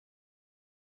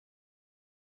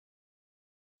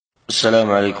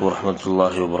السلام عليكم ورحمة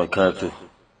الله وبركاته.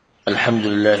 الحمد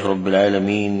لله رب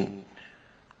العالمين،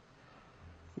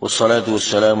 والصلاة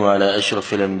والسلام على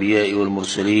أشرف الأنبياء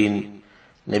والمرسلين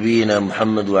نبينا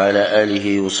محمد وعلى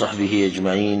آله وصحبه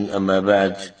أجمعين. أما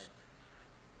بعد،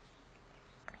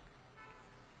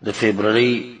 د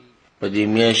فبراير په دې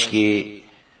میاشت کې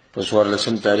په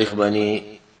 14 تاریخ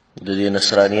باندې د دې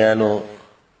نصرانیانو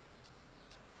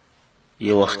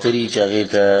یو اختری چې هغې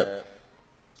ته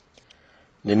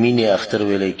د مینې اختر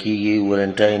ویلی کېږي،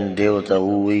 ولنټاین ډے ورته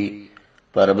ووایي،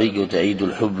 په عربۍ کې ورته عید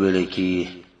الحب ویلی کېږي.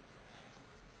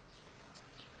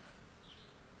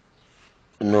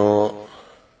 نو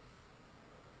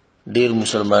ډېر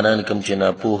مسلمانان کوم چې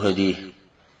ناپوهه دي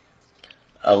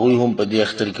هغوی هم په دې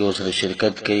اختر کې ورسره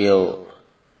شرکت کوي او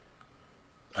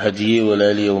هدیې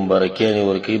ولالي او مبارکیانې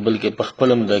ورکوي، بلکې په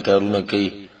خپله هم دا کارونه کوي،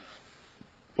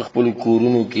 په خپلو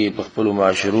کورونو کې، په خپلو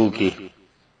معاشرو کې.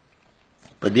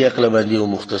 په دې عقله باندې یو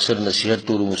مختصر نصیحت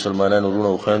ټولو مسلمانانو وروڼو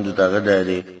او خویندو ته هغه دا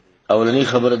دی. اولنۍ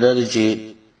خبره دا ده چې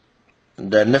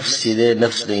دا نفس چې دی،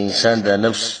 نفس د انسان دا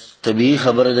نفس طبیعي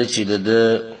خبره ده چې د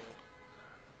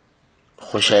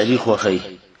خوشحالي خوښوي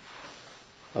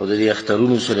او د دې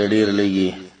اخترونو سره ډېر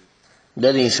لګي. دا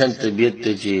د انسان طبیعت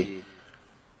دی چې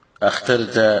اختر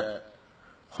ته،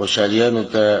 خوشحالیانو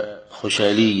ته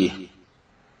خوشحالیږي.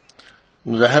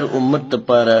 نو د هر امت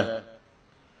دپاره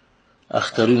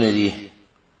اخترونه دي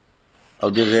او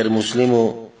د غیر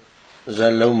مسلمو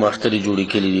ځان له هم اخترې جوړې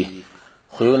کړي دي.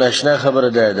 خو یو ناشنا خبره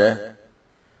دا ده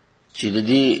چې د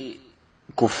دې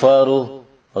کفارو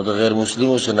او د غیر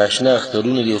مسلمو سره ناشنا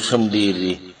اخترونه دي او سم ډېر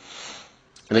دي.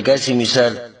 لکه هسې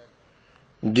مثال،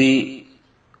 دوی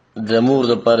د مور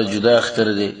دپاره جدا اختر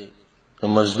دی، د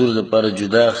مزدور دپاره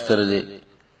جدا اختر دی،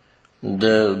 د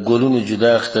ګلونو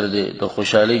جدا اختر دی، د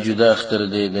خوشحالۍ جدا اختر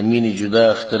دی، د مینې جدا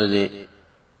اختر دی،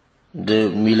 د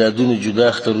میلادونو جدا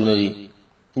اخترونه دي.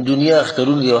 دنیا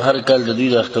اخترونه دي او هر کال د دوی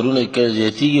د اخترونه کله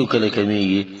زیاتېږي او کله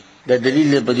کمیږي. دا دلیل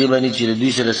دی په دې باندې چې د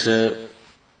دوی سره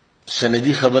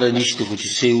سندي خبره نشته، خو چې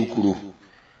څه یې وکړو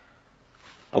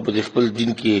او په دې خپل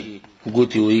دین کې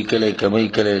ګوتې وهي، کله یې کمی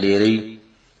کله یې ډېروي.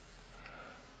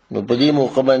 نو په دې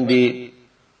موقع باندې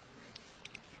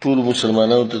ټولو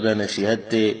مسلمانانو ته دا نصیحت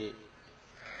دی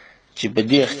چې په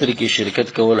دې اختر کې شرکت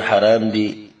کول حرام دي.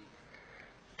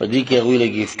 په دې کې هغوی له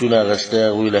ګفټونه اخیسته،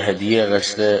 هغوی له هدیې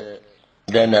اخیسته،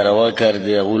 دا ناروا کار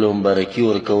دی. هغوی له مبارکي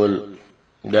ورکول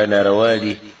دا ناروا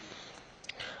دي.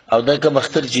 او دا کوم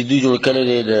اختر چې دوی جوړ کړی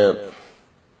دی د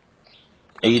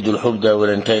عید الحب، دا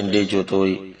ولنټاین ډے چې ورته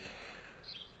وایي،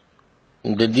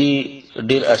 د دې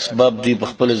ډېر اسباب دوی په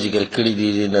خپله ذکر کړي دي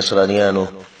د نصرانیانو.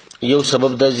 یو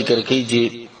سبب دا ذکر کوي چې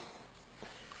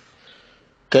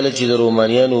کله چې د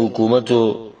رومانیانو حکومت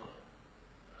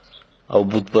او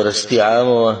بت پرستی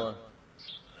عامه وه،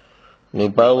 نو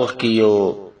په هغه وخت کې یو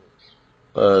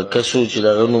کس و چې د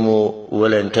هغه نوم و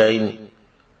ولنټاین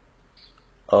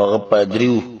او هغه پادري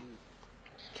و.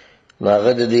 نو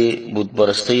هغه د دې بت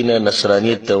پرستۍ نه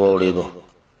نصرانیت ته واوړېدو.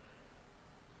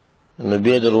 نو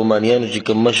بیا د رومانیانو چې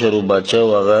کوم مشر و باچا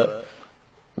و هغه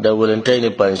دا ولنټاین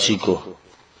یې پانسي کو.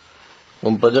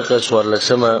 نو په دغه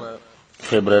 14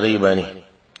 فبرورۍ باندې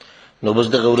نو بس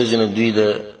دغه ورځې نه دوی د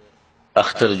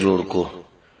اختر جوړ کو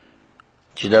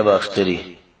چې دا به اختري.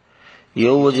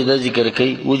 یو وجه دا ذکر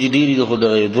کوي، وجه ډېرې دي خو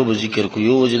دغه یو دوه به ذکر کوو.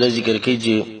 یو وجه دا ذکر کوي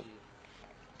چې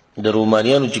د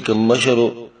رومانیانو چې کوم مشر و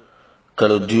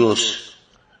کلودیوس،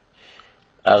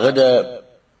 هغه د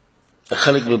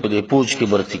خلک به په دې پوج کې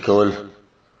برتي کول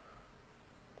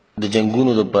د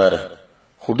جنګونو دپاره،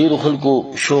 خو ډېرو خلکو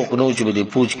شوق نه و چې په دې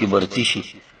پوج کې برتي شي.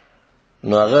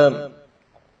 نو هغه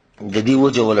د دې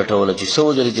وجه ولټوله چې څه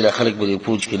وجه ده چې دا خلک په دې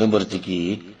پوج کې نه برتي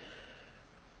کېږي.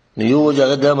 نو یو وجه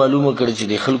هغه دا معلومه کړه چې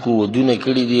د خلکو ودونه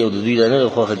کړي دي او د دوی دا نه ده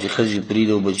خوښه چې ښځې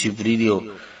پرېږدي او بچي پرېږدي او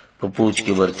په پوج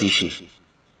کې برتي شي.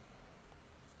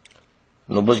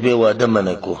 نو بس بیا واده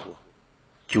منع کو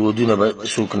چې ودونه به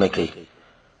څوک نه کوي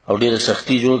او ډېره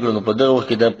سختي جوړ کړه. نو په دغه وخت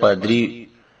کې دا پادري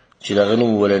چې د هغه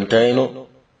نوم ولنټاین و،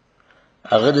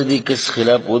 هغه د دې کس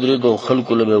خلاف ودرېد او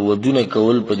خلکو له به ودونه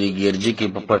کول په دې ګیرجه کې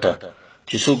په پټه،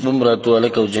 چې څوک به هم راته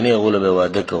هلک او جنۍ هغو له به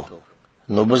واده کو.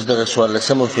 نو بس دغه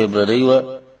 14 فبرورۍ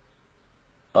وه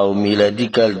او میلادي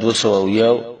کال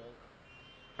 270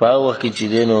 په هغه وخت کې چې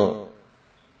دی نو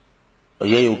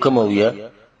یا یو کم اویا،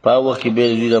 په هغه وخت کې بیا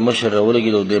د دوی دا مشر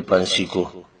راولګېد او دی پانسي کو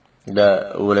دا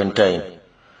ولنټاین.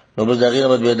 نو بس د هغې نه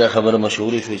بعد بیا دا خبره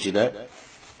مشهوره شوه چې دا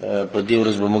په دې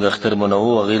ورځ به موږ اختر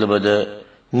منوو، هغې له به د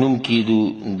نوم کېدو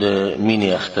د مینې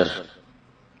اختر.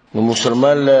 نو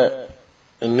مسلمان له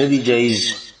نه دي جایز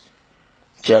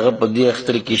چې هغه په دې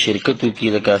اختر کې شرکت وکړي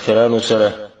د کافرانو سره،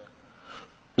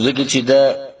 ځکه چې دا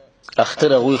اختر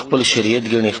هغوی خپل شریعت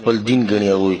ګڼي، خپل دین ګڼي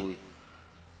هغوی.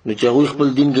 نو چې هغوی خپل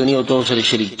دین ګڼي او ته سره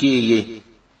شریک کېږي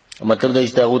مطلب دا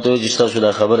چې هغو ته وایي چې ستاسو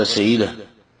دا خبره صحیح ده.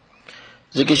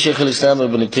 ځکه شیخ الاسلام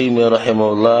ابن تیمیه رحمه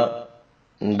الله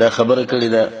دا خبره کړې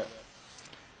ده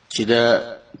چې دا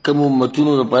کوم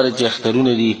امتونو لپاره چې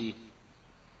اخترونه دي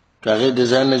که هغې د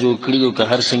ځان نه جوړ کړي دي او که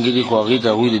هر څنګه دي خو هغې ته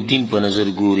هغوی د دین په نظر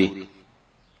ګوري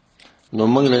نو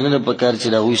موږ له نه ده پکار چې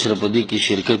د هغوی سره په دې کې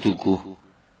شرکت وکړو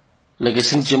لکه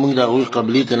څنګه چې موږ د هغوی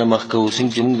قبلې ته نه مخ کوو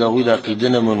څنګه چې موږ د هغوی د عقیده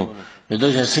نه منو نو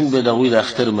داسې څنګه به د هغوی د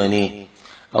اختر منې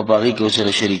او په هغې کې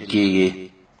ورسره شریک کېږي.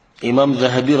 امام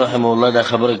ذهبي رحمه الله دا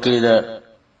خبره کړې ده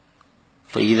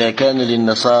فإذا كان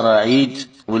للنصارى عيد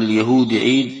واليهود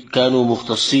عيد كانوا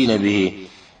مختصين به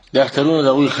دا اخترونه د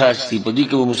هغوی خاص دي په دې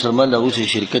کې به مسلمان د هغوی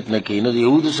سره شرکت نه کوي نه د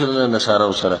یهودو سره نه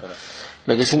نصاراو سره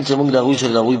لکه څنګه چې موږ د هغوی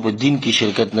سره د هغوی په دین کې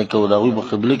شرکت نه کوو د هغوی په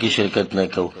قبله کې شرکت نه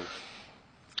کوو.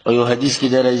 او یو حدیث کې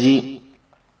دا راځي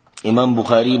امام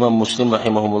بخاري امام مسلم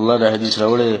رحمهم الله دا حدیث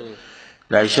راوړی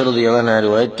عائشة رضي الله عنها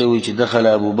روایت ته وی چې دخل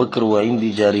ابو بکر وعندي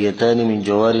جاريتان من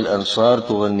جوار الانصار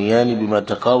تغنيان بما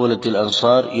تقاولت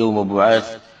الانصار يوم بعاث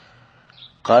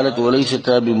قالت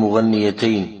وليستا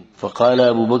بمغنيتين فقال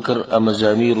ابو بكر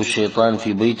امزامير الشيطان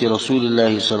في بيت رسول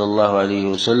الله صلى الله عليه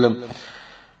وسلم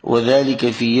وذلك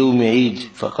في يوم عيد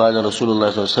فقال رسول الله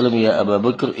صلى الله عليه وسلم يا ابا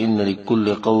بكر ان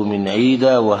لكل قوم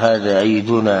عيدا وهذا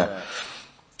عيدنا.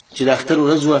 چې د اختر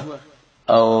ورځ وه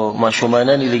او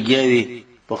ماشومانان یې لګیا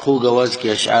په خوږ اواز کې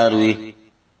اشعار وي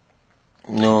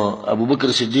نو ابو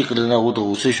بکر صدیق رضی الله عنه ته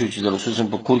غوسه شو چې د رسول صلی الله علیه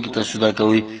وسلم په کور کې تاسو دا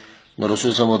کوئ نو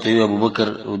رسول صلی الله علیه وسلم ابو بکر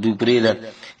او دوی پرېږده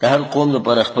د هر قوم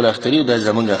لپاره خپل اختر دا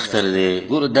زمونږ اختر دی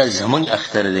ګوره دا زمونږ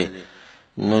اختر دی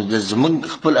نو د زمونږ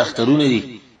خپل اخترونه دي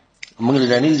موږ له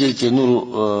دا نه دي چې نورو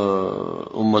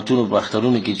امتونو په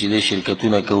اخترونو کې چې دی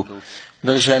شرکتونه کوو.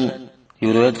 دغه شان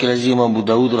یو روایت کې راځي امام ابو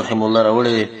داود رحمه الله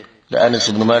راوړی د انس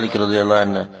بن مالک رضی الله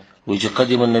عنه وجه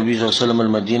قدم النبي صلى الله عليه وسلم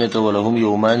المدينة ولهم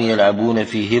يومان يلعبون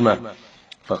فيهما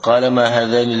فقال ما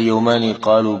هذان اليومان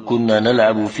قالوا كنا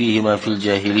نلعب فيهما في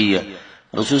الجاهلية.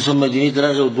 رسول صلى الله عليه وسلم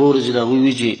راغو دور زدا غوي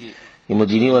وجه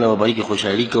مدینه ولا مبارک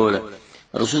خوشحالي کوله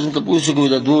رسول صلی الله علیه وسلم ته پوښتنه کوي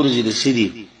دا دور زدا سدي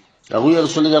هغه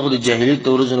رسول الله د جاهلیت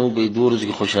ورځنو په دور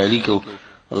زدا خوشحالي کو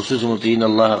رسول صلی الله علیه وسلم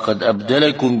الله قد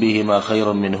ابدلكم بهما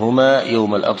خيرا منهما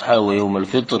يوم الاضحى ويوم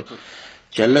الفطر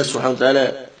چې الله سبحانه وتعالى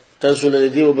تاسو له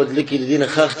دې وبدل کې د دینه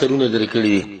خاص ترونه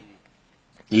درکړي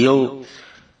یو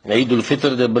عيد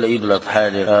الفطر ده بل عيد الاضحى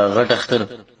ده غټ اختر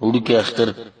وړوکی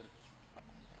اختر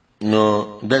نو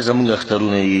دا زموږ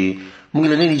اخترونه دي موږ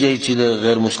له نه جاي چې د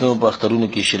غیر مسلمانو په اخترونو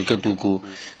کې شرکت وکړو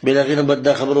بل هغه نه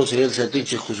بد خبرو سره ساتي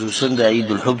چې خصوصا د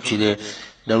عيد الحب چې ده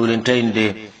د ولنټاین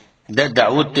ده دا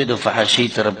دعوت ته د فحاشۍ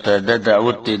طرف ته دا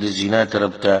دعوت ته د زنا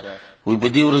طرف ته وي په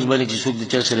دې ورځ باندې چې څوک د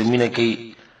چا سره مینه کوي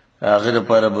هغه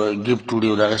لپاره به ګفټ وړي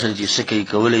او هغه سره چې څه کوي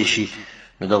کولی شي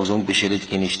نو دا زموږ په شریعت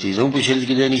کې نشته زموږ په شریعت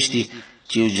کې دا نشته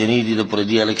چې یو جنې دي د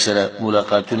پردي هلک سره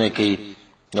ملاقاتونه کوي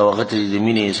او هغه ته د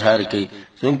مینې اظهار کوي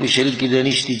زموږ په شریعت کې دا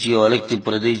نشته چې یو هلک د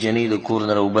پردی جنې د کور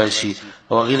نه راوباسي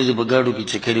او هغې له په ګاډو کې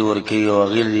چکرې ورکوي او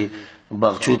هغې له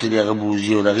باغچو ته د هغه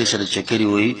بوځي او د هغې سره چکرې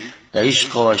وایي دا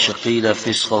عشق او عاشقي دا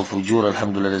فسق او فجور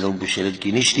الحمدلله زموږ په شریعت کې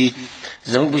نشته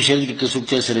زموږ په شریعت کې که څوک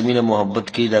چا سره مینه محبت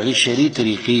کوي د هغې شرعي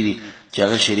طریقې دي چې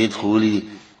هغه شریعت ښوولي دي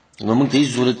نو موږ ته هېڅ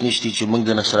ضرورت نشته چې موږ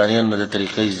د نصرانیانو نه د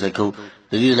طریقې زده کوو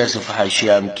د دې لاسه فحاشي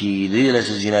عام کېږي د دې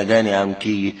لاسه زناګانې عام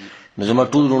کېږي نو زما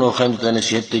ټول وروڼو او خویندو ته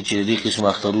نصیحت دی چې د دې قسم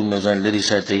اخترونو نه ځان لرې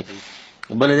ساتئ.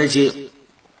 بله دا چې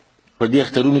په دې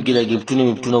اخترونو کې دا ګفټونه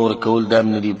وفټونه ورکول دا هم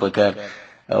نه دي پکار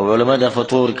او علما دا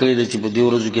فتوا ورکړې ده چې په دې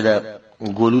ورځو کې دا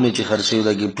ګولونه چې خرڅوي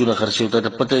دا ګفټونه خرڅوي تا ته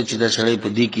پته چې دا سړی په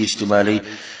دې کې استعمالوي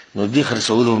نو دې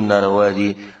خرڅول هم ناروا دي.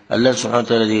 الله سبحانه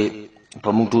وتعالی دې په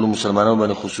موږ ټولو مسلمانانو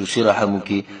باندې خصوصي رحم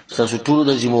وکړي ستاسو ټولو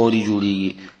د ذمهواري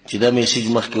جوړېږي چې دا میسیج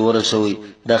مخکې ورسوئ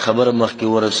دا خبره مخکې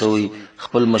ورسوئ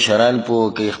خپل مشران پوهه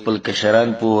کوي خپل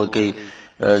کشران پوهه کوي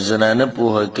زنانه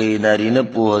پوهه کوي نارینه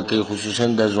پوهه کوي خصوصا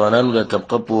د ځوانانو د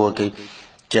طبقه پوهه کوي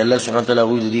چې الله سبحانه وتعالی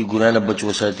هغوی د دې ګناه نه بچ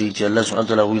وساتي چې الله سبحانه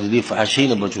وتعالی هغوی د دې فحاشۍ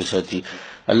نه بچ وساتي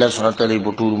الله سبحانه وتعالی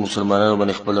په ټولو مسلمانانو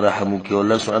باندې خپل رحم وکړي او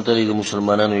الله سبحانه وتعالی د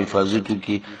مسلمانانو حفاظت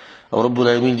وکړي او رب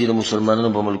العالمین دې د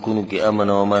مسلمانانو په ملکونو کې امن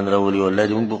او امان راولي او الله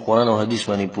دې موږ په قرآن او حدیث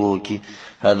باندې پوه کړي.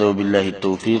 هذا وبالله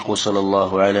التوفيق وصلى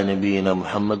الله على نبينا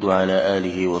محمد وعلى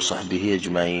آله وصحبه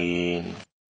أجمعين.